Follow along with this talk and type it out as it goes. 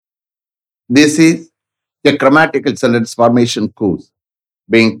This is a grammatical sentence formation course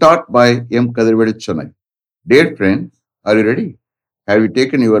being taught by M. Kadirvedi Chennai. Dear friends, are you ready? Have you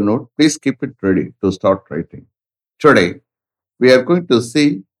taken your note? Please keep it ready to start writing. Today, we are going to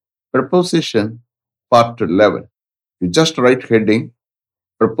see Preposition Part 11. You just write heading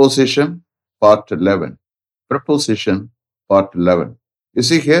Preposition Part 11. Preposition Part 11. You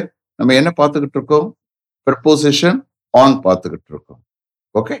see here, நம்ம என்ன பார்த்துக்கிட்டு இருக்கோம்? Preposition on பார்த்துக்கிட்டு இருக்கோம்.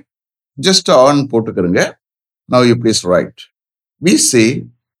 Okay? Just on போட்டுக்கிறங்க. Now you please write. We say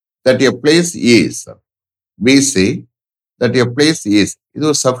that a place is. We say that a place is. இது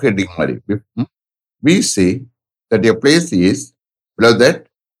ஒரு subheading மாதிரி. We say that a place is below that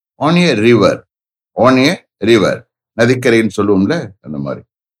on a river. On a river. நதிக்கரைன்னு சொல்லுவோம்ல அந்த மாதிரி.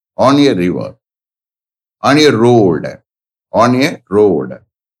 On a river. On a road. On a road.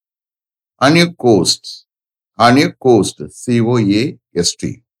 On a coast. On a coast. C-O-A-S-T.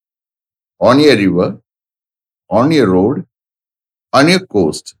 On a river. On a road. On a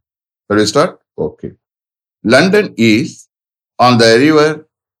coast. Shall we start? Okay. London is on the river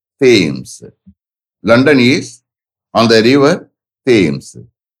Thames. London is on the river Thames.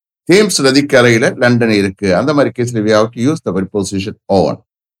 Thames நதிக்கரையில London இருக்கு. அந்த மாதிரி கேஸ்ல we have to use the preposition on.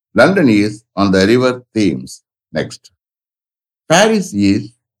 London is on the river Thames. Next. Paris is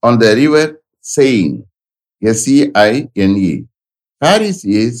on the river Seine. S-E-I-N-E. Paris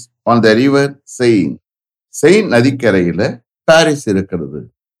is on the river Seine. Seine நதிக்கரையில Paris இருக்கிறது.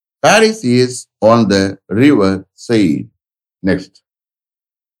 Paris is on the river Seine. Next.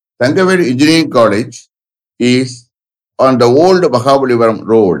 Thangavedu Engineering College is on the old Mahabalipuram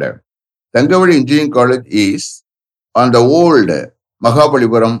road. Thangavedu Engineering College is on the old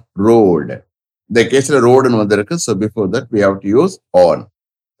Mahabalipuram road. The case of road and வந்திருக்கு. So before that we have to use on.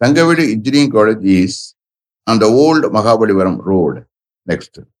 Thangavedu Engineering College is on the old Mahabalipuram road.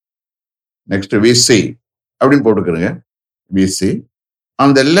 Next. Next we see. அப்படின்னு போட்டுக்கிறேங்க. We see on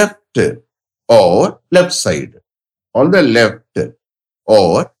the left or left side. On the left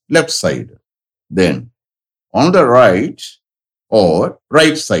or left side. Then on the right or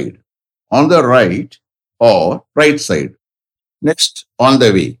right side. On the right or right side. Next, on the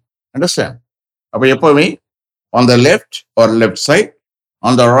way. Understand? அப்ப எப்பவுமே on the left or left side,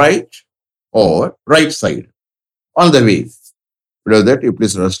 on the right or right side, on the way. Below that, you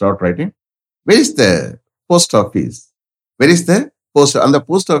please start writing. Where is the post office? Where is the post? And the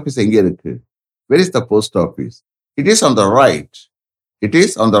post office எங்க இருக்கு? Where is the post office? It is on the right. It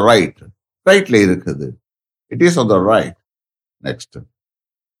is on the right. Rightல இருக்குது. It is on the right. Next.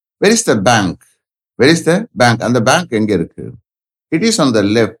 Where is the bank? Where is the bank? And the bank எங்க இருக்கு? It is on the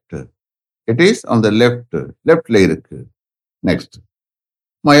left. It is on the left. Leftல இருக்கு. Next.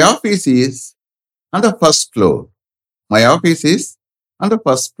 My office is on the first floor. My office is on the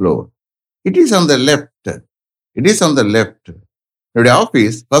first floor. It is on the left. It is on the left. என்னுடைய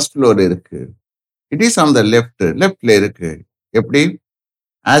office first floor இருக்கு. It is on the left. லெஃப்ட்ல இருக்கு. எப்படி?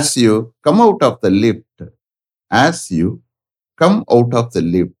 As you come out of the lift. As you come out of the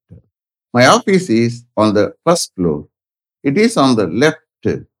lift. My office is on the first floor. It is on the left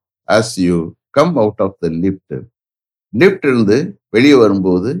as you come out of the lift. Lift இருந்து வெளியே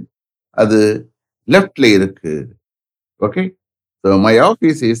வரும்போது அது லெஃப்ட்ல இருக்கு. Okay? So my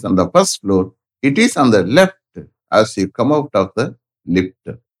office is on the first floor. It is on the left as you come out of the lift.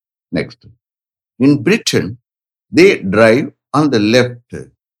 Next. In Britain, they drive on the left.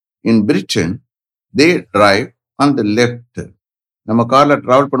 In Britain, they drive on the left. நம்ம கார்ல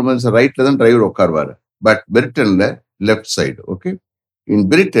travel பண்ணும்போது ரைட்ல தான் driver உட்காருவாரு. But பிரிட்டன்ல left side. Okay. In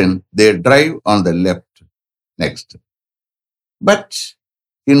Britain they drive on the left. Next. But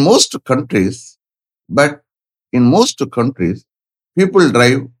in most countries people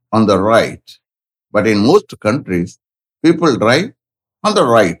drive on the right. But in most countries people drive on the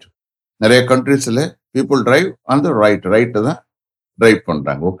right. நிறைய கண்ட்ரீஸ்ல people drive on the right. Right தான் drive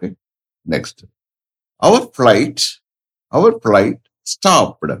பண்றாங்க. Okay. Next. Our flight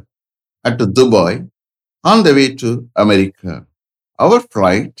stopped at Dubai on the way to America. Our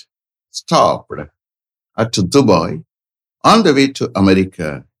flight stopped at Dubai on the way to America.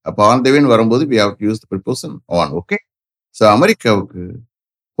 அப்போ on the way வரும்போது we have to use the preposition on. Okay? So அமெரிக்காவுக்கு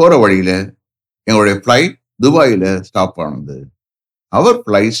போற வழியில எங்களுடைய flight துபாயில stop ஆனது. Our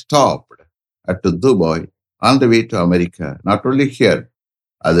flight stopped at Dubai on the way to America. Not only here.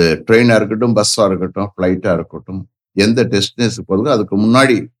 அது ட்ரெயினாக இருக்கட்டும், பஸ்ஸாக இருக்கட்டும், ஃப்ளைட்டாக இருக்கட்டும், எந்த டெஸ்டினேஷன் போகிறதோ அதுக்கு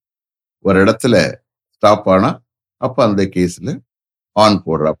முன்னாடி ஒரு இடத்துல ஸ்டாப் ஆனால் அப்போ அந்த கேஸில் ஆன்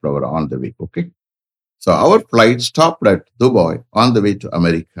போடுறாப்புல வரும். On the way. Okay. So our flight stopped at Dubai on the way to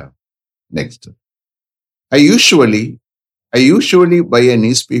America. Next. I usually buy a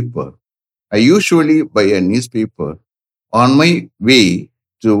newspaper I usually buy a newspaper on my way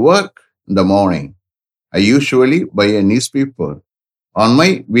to work in the morning. I usually buy a newspaper on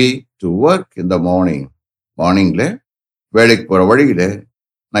my way to work in the morning. மார்னிங்ல வேலைக்கு போற வழியில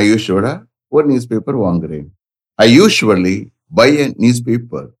நான் யூஸ்வலா ஒரு newspaper வாங்குறேன். I usually buy a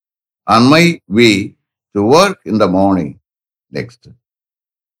newspaper on my way to work in the morning. Next.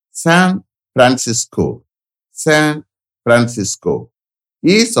 San Francisco. San Francisco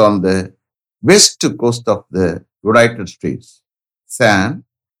is on the west coast of the United States. San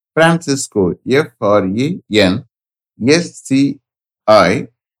Francisco, Francisco,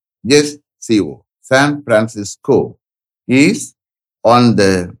 San Francisco is on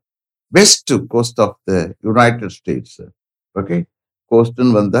the west coast of the United States. Okay, coast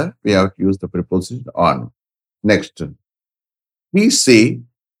and vanda we have to use the preposition on. Next, we say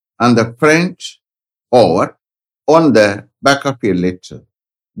on the front or on the back of a letter.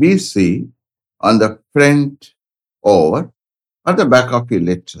 We say on the front or on the back of a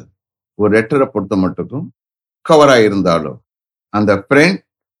letter. ஒரு லெட்டரை பொறுத்த மட்டுக்கும் கவரா இருந்தாலும் அந்த front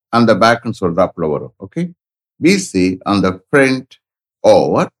அந்த பேக்னு சொல்றாப்புல வரும். Okay, we say on the front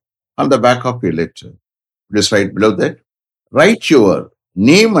or on the back of a letter. Just write below that. Write your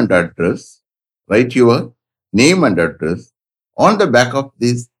name and address. Write your name and address on the back of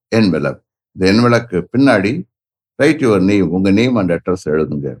this envelope. The envelope பின்னாடி write your name, உங்க name and address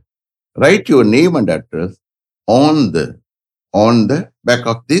எழுதுங்க. Write your name and address on the back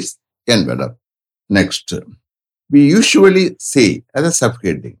of this envelope. Next, we usually say as a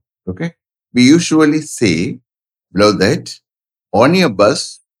subheading. Okay, we usually say below that on your bus,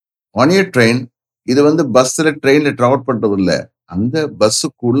 on your train. இது வந்து பஸ்ல ட்ரெயின்ல travel பண்றது இல்ல, அந்த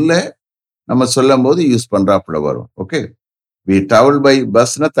பஸ்ஸுக்குள்ள நம்ம சொல்லும் போது யூஸ் பண்றாப்புல வரும். Okay, we travel by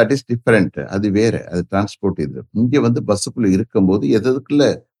busனா that is different. அது வேற, அது டிரான்ஸ்போர்ட். இது இங்க வந்து பஸ்ஸுக்குள்ள இருக்கும்போது எதுக்குள்ள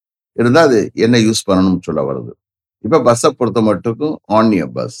இருந்தா அது என்ன யூஸ் பண்ணணும்னு சொல்ல வருது. இப்ப பஸ்ஸை பொறுத்த மட்டுக்கும் on your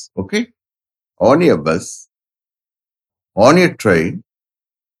bus. Okay, on your bus, on your train,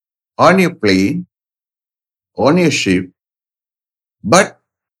 on your plane, on your ship, but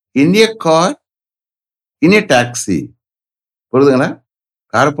in a car, in a taxi. புரியுதுங்களா?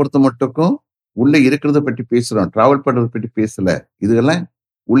 காரை பொறுத்த மட்டுக்கும் உள்ள இருக்கிறத பற்றி பேசுறோம், டிராவல் பண்றதை பற்றி பேசல. இதெல்லாம்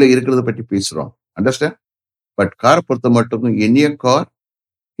உள்ள இருக்கிறத பற்றி பேசுறோம். அண்டர்ஸ்டாண்ட்? பட் காரை பொறுத்த மட்டுக்கும் in a car,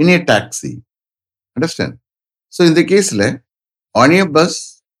 in a taxi. Understand? So இந்த கேஸ்ல on your bus,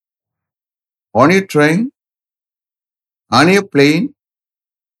 on your train, on your plane,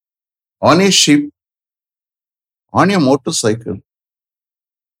 on a ship, on your motorcycle,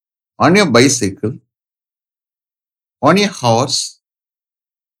 on your bicycle, on a horse,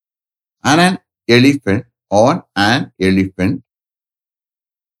 on an elephant,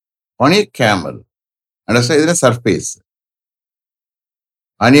 on a camel. Understand? This is surface.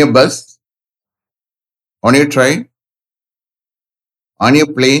 On your bus, on your train, on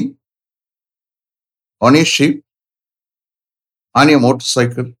your plane, on a ship, on a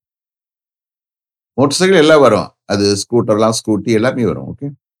motorcycle. Motor cycle எல்லாம் வரும், அது ஸ்கூட்டர்லாம் scooty எல்லாமே வரும். Okay,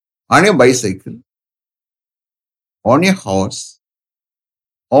 on a bicycle, on a horse,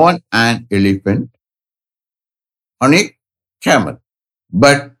 on an elephant, on a camel.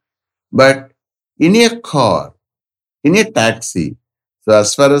 But in a car, in a taxi. So as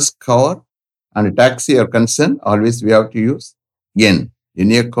far as car and taxi are concerned, always we have to use in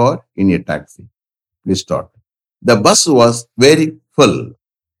a car, in a taxi. Please start. The bus was very full.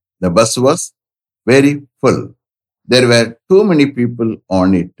 The bus was very full. There were too many people on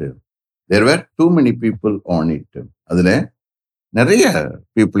it. There were too many people on it. அதுல நிறைய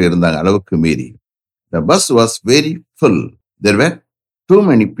people இருந்தாங்க அளவுக்கு மீறி. The bus was very full. There were too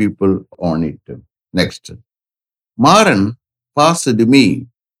many people on it. Next. Maran passed me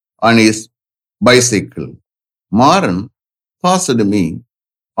on his bicycle. Maran passed me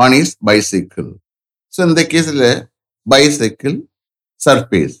on his bicycle. So in the case of bicycle,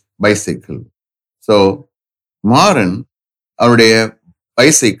 surface, bicycle. So Maran அவருடைய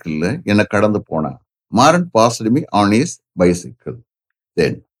bicycle என்னை கடந்து போனான். Maran passed me on his bicycle.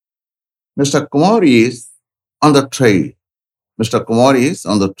 Then Mr. Kumar is on the train. Mr. Kumar is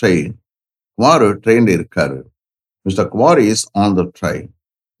on the train. Kumar trainல இருக்காரு. Mr. Kumar is on the train.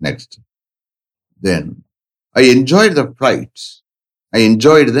 Next. Then I enjoyed the flight. I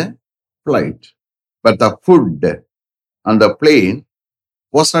enjoyed the flight. But the food on the plane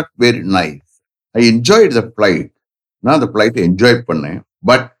was not very nice. I enjoyed the flight. நான் the flight enjoy பண்ணேன்.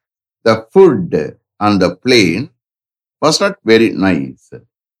 But the food on the plane was not very nice.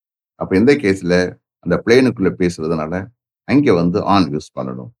 அப்ப இந்த கேஸ்ல அந்த பிளேனுக்குள்ள பேசுறதுனால அங்கே வந்து on use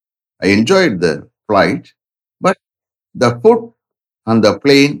பண்ணணும். I enjoyed the flight, but the food on the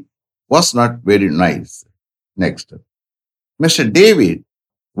plane was not very nice. Next. Mr. David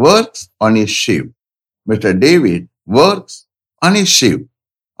works on a ship. Mr. David works on a ship.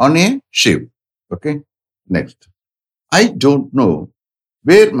 On a ship. Okay. Next. I don't know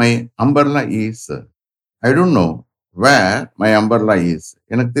where my umbrella is. I don't know where my umbrella is.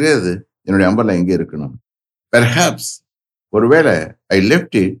 எனக்கு தெரியாது என்னுடைய umbrella எங்கே இருக்கணும். Perhaps ஒருவேளை I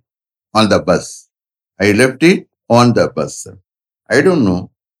left it on the bus. I left it on the bus. I don't know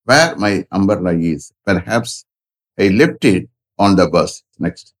where my umbrella is. Perhaps I left it on the bus.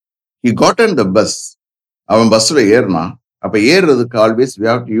 Next. He got on the bus. அவன் பஸ்ல ஏறினான். அப்ப ஏறுறதுக்கு always we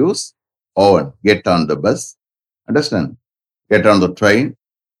have to use on. Get on the bus. Understand? Get on the train.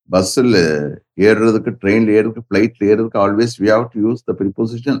 பஸ்ஸில் ஏறுறதுக்கு ட்ரெயின்ல ஏறுறதுக்கு ஃப்ளைட்ல ஏறுறதுக்கு always we have to use the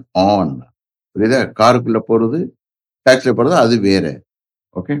preposition on. புரியுதா? காருக்குள்ள போறது டாக்ஸில போறது அது வேற.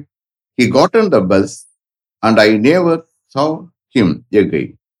 Okay. He got on the bus and I never saw him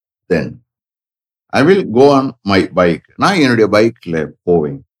again. Then I will go on my bike. நான் என்னுடைய பைக்ல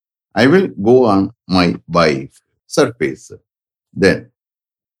போவேன். I will go on my bike. Surface. Then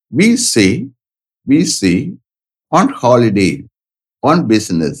we see on holiday. On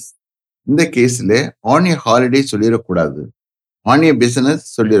business. இந்த கேஸ்ல on a holiday சொல்லிடக்கூடாது. On a business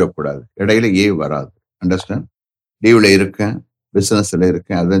சொல்லிடக்கூடாது. இடையில ஏ வராது. அண்டர்ஸ்டாண்ட்? லீவ்ல இருக்கேன், பிசினஸ்ல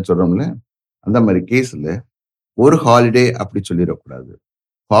இருக்கேன், அதான் சொல்றோம்ல. அந்த மாதிரி கேஸ்ல ஒரு ஹாலிடே அப்படி சொல்லிடக்கூடாது.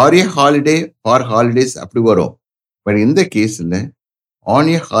 For a holiday, for holidays அப்படி வரும். பட் இந்த கேஸ்ல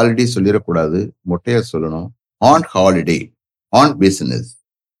ஆன் ஏ ஹாலிடே சொல்லிடக்கூடாது. மொட்டையா சொல்லணும். On holiday, on business.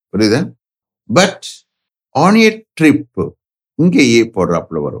 புரியுதா? பட் ஆன் ஏ ட்ரிப் இங்கே ஏ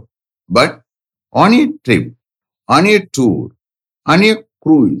போடுறாப்புல வரும். But on a trip, on a tour, on a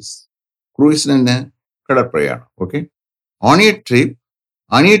cruise. Cruise என்ன? கடற்பிரயாணம். Okay. On a trip,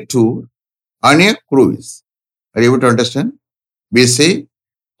 on a tour, on a cruise. Are you able to understand? We say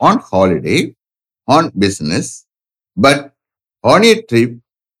on holiday, on business, but on a trip,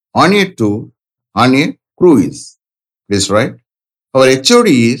 on a tour, on a cruise. Please write. Our HOD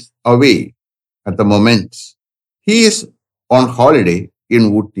is away at the moment. He is on holiday in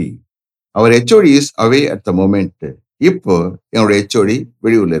Ooty. Our HOD is away at the moment. இப்போ என்னோட HOD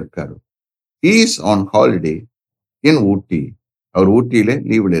வெளியூர்ல இருக்காரு. He is on holiday in Ooty. அவர் ஊட்டியில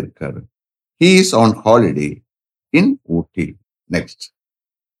லீவ்ல இருக்காரு. He is on holiday in Ooty. Next.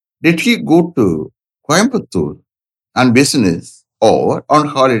 Did he go to Coimbatore on business or on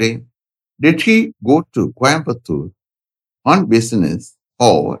holiday? Did he go to Coimbatore on business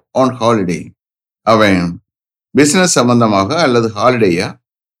or on holiday? அவன் business சம்பந்தமாக அல்லது ஹாலிடேயா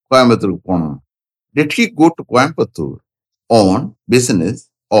கோயம்புத்தூருக்கு போனோம். Did he go to Coimbatore on business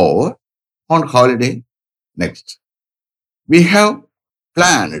or on holiday? Next. We have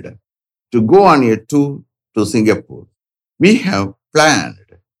planned to go on a tour to Singapore. We have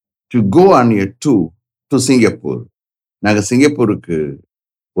planned to go on a tour to Singapore. நாங்கள் சிங்கப்பூருக்கு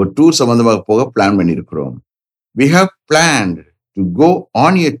ஒரு tour சம்பந்தமாக போக plan பண்ணியிருக்கிறோம். We have planned to go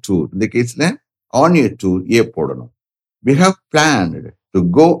on a tour. இந்த கேஸ்ல on a tour ஏ போடணும். We have planned to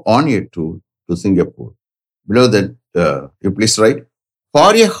go on a tour to Singapore. Below that, you please write. For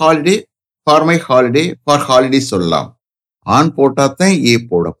a holiday, for my holiday, for holiday சொல்லலாம். On போட்டா தான் ஏ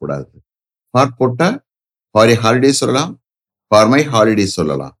போடக்கூடாது. For போட்டா for a holiday சொல்லலாம். For my holiday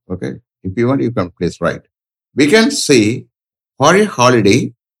சொல்லலாம். Okay. If you want, you can please write. We can say for a holiday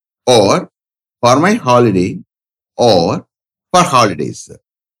or for my holiday or for holidays.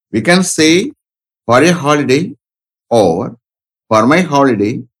 We can say for a holiday or for my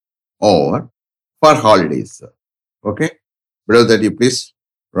holiday or for holidays. Okay. Below that, you please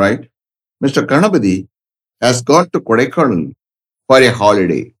write. Mr. Karnapati has gone to Kodaikanal for a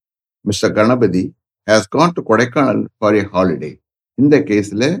holiday. Mr. Karnapati has gone to Kodaikanal for a holiday. இந்த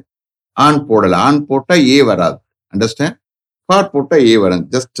கேஸ்ல on போடல. On போட்டா ஏ வராது. Understand? For போட்டா ஏ வராது.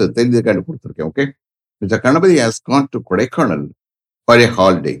 Just தெரிஞ்சதுக்காண்டி கொடுத்துருக்கேன். Okay. Mr. Karnapati has gone to Kodaikanal for a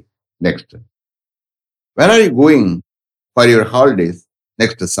holiday. Next. Where are you going for your holidays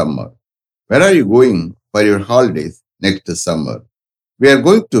next summer? Where are you going for your holidays next summer? We are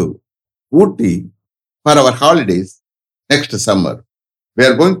going to Ooty for our holidays next summer. We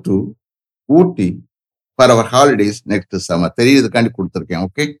are going to Ooty for our holidays next summer. தெரியுதுக்காண்டி கொடுத்துருக்கேன்.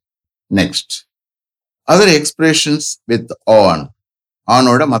 Okay. Next. Other expressions with on.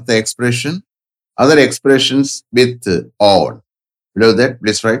 ஆனோட மற்ற expression. Other expressions with on. Below that,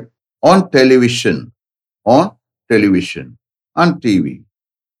 please write. On television. On television. On TV.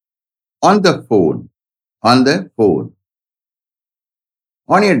 On the phone. On the phone.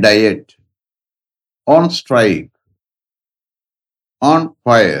 On a diet. On strike. On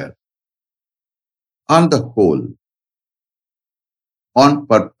fire. On the whole. on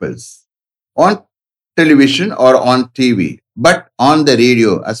purpose, on television or on TV, but on the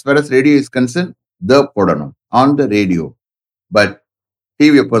radio. As far as radio is concerned, the podano on the radio, but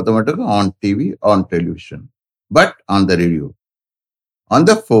TV on TV, on television, but on the radio, on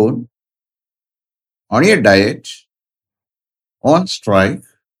the phone, on your diet, on strike,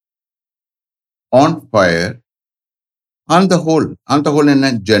 on fire, on the whole in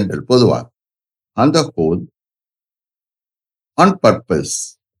a general, பொதுவா, on the whole, on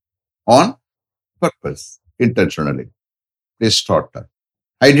purpose, intentionally. Please start.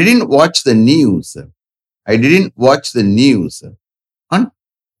 I didn't watch the news. I didn't watch the news on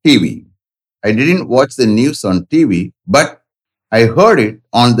TV. I didn't watch the news on TV, but I heard it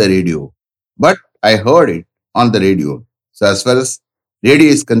on the radio. But I heard it on the radio. So as far as radio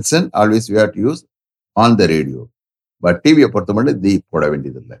is concerned, always we have to use on the radio. But TV பொறுத்தமட்டு the போட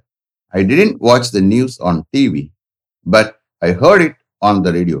வேண்டியதில்லை. I didn't watch the news on TV, but I heard it on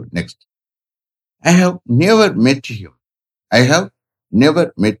the radio. Next. I have never met him. I have never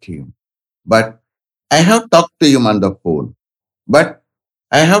met him, but I have talked to him on the phone. But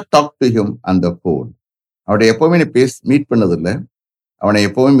I have talked to him on the phone. அவனை எப்பவுமே meet பண்ணதில்லை, அவனை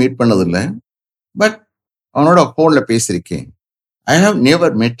எப்பவுமே meet பண்ணதில்லை, but அவனோட ஃபோனில் பேசியிருக்கேன். I have never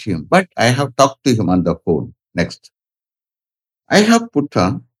met him, but I have talked to him on the phone. Next. I have put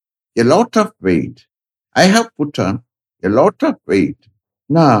on a lot of weight. I have put on a lot of weight.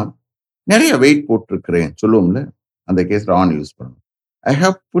 நான் நிறைய wait போட்டிருக்கிறேன் சொல்லுவோம்ல, அந்த கேஸில் on use பண்ணணும். I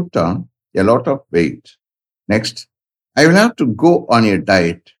have put on a lot of weight. Next. I will have to go on a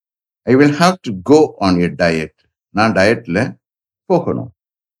diet. I will have to go on a diet. நான் டயட்ல போகணும்.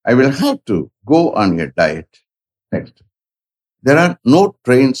 I will have to go on a diet. Next. There are no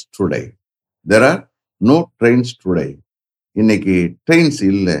trains today. There are no trains today. இன்னைக்கு trains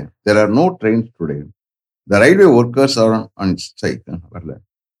இல்லை. There are no trains today. The railway workers are on strike. வரல.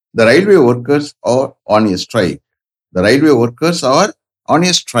 The railway workers are on a strike. The railway workers are on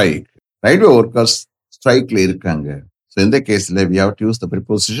a strike. Railway workers strikeல இருக்காங்க. So in the case, we have to use the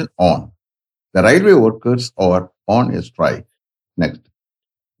preposition on. The railway workers are on a strike. Next.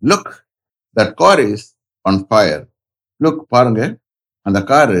 Look, that car is on fire. Look, பாருங்க, அந்த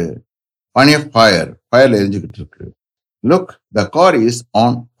car on a fire. Fireல எரிஞ்சுக்கிட்டு இருக்கு. Look, the car is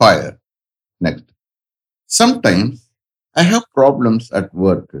on fire. Next. Sometimes I have problems at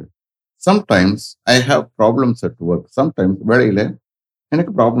work. Sometimes I have problems at work. Sometimes வேலையில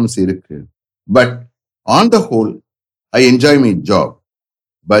எனக்கு problems இருக்கு. But on the whole, I enjoy my job.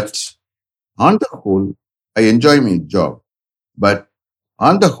 But on the whole, I enjoy my job. But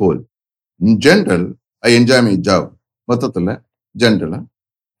on the whole, in general, I enjoy my job. மொத்தத்தில் ஜென்ரலாக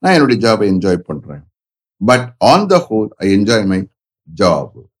நான் என்னுடைய ஜாபை enjoy பண்ணுறேன். But on the whole, I enjoy my job.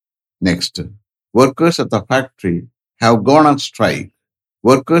 Next. Workers at the factory have gone on strike.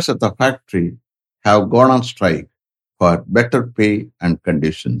 Workers at the factory have gone on strike for better pay and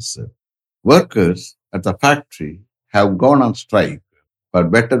conditions. Workers at the factory have gone on strike for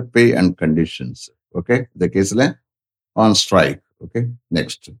better pay and conditions. Okay, the case on strike. Okay,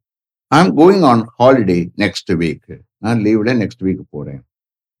 next. I'm going on holiday next week. நான் லீவ்ல next week போறேன்.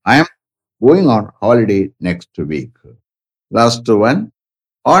 I am going on holiday next week. Last one,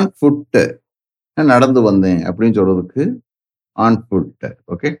 on foot. நான் நடந்து வந்தேன் அப்படின்னு சொல்றதுக்கு on foot.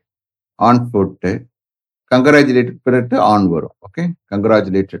 Okay, on foot. Congratulated பிறகு on வரும். Okay,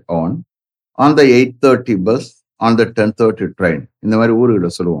 congratulated on the 8:30 bus, on the 10:30 train. இந்த மாதிரி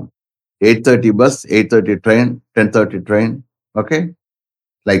ஊர்களை சொல்லுவோம். 8:30 bus, 8:30 train, 10:30 train. Okay,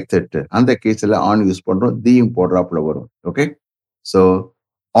 like that. அந்த கேஸில் on யூஸ் பண்றோம், தீயும் போடுறாப்புல வரும். Okay, so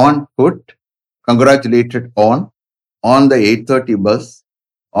on foot, congratulated on the 8:30 bus,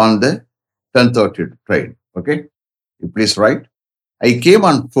 on the 10:30 train. Okay, you please write. I came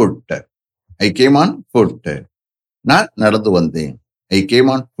on foot. I came on foot. நான் நடந்து வந்தேன். I came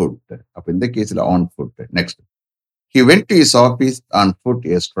on foot. அப்ப இந்த கேஸ்ல on foot. Next. He went to his office on foot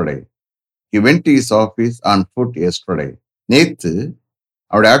yesterday. He went to his office on foot yesterday. நேத்து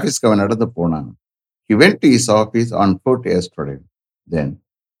அவருடைய ஆபீஸ்க்கு அவன் நடந்து போனான். He went to his office on foot yesterday. Then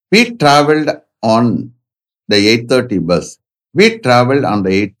we traveled on the 8:30 bus. We traveled on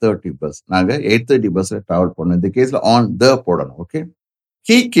the 8:30 bus. நாங்க 8:30 பஸ்ல travel பண்ணோம். இந்த கேஸ்ல on the போடணும். Okay.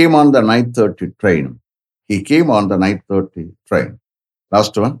 He came on the 9:30 train. He came on the 9:30 train.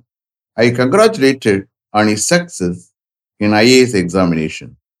 Last one. I congratulated on his success in IAS examination.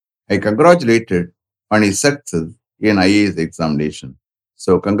 I congratulated on his success in IAS examination.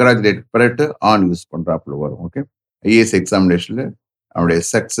 So congratulated பிறகு on use பண்றாப்புல வரும். Okay. IAS examinationல அவனுடைய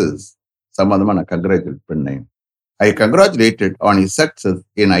success சம்பந்தமா நான் congratulate பண்ணேன். I congratulated on his success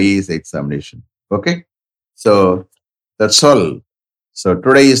in IAS examination. Okay. So that's all So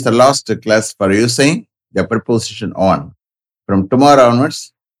today is the last class for using the preposition on. From tomorrow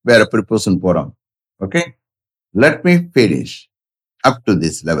onwards, we are a preposition forum. Okay. Let me finish up to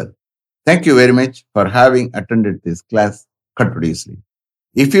this level. Thank you very much for having attended this class continuously.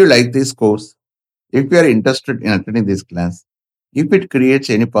 If you like this course, if you are interested in attending this class, if it creates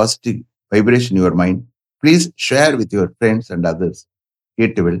any positive vibration in your mind, please share with your friends and others.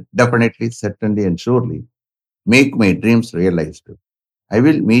 It will definitely, certainly, and surely make my dreams realized. I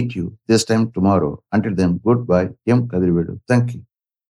will meet you this time tomorrow. Until then, goodbye. M. Kadrivedu. Thank you.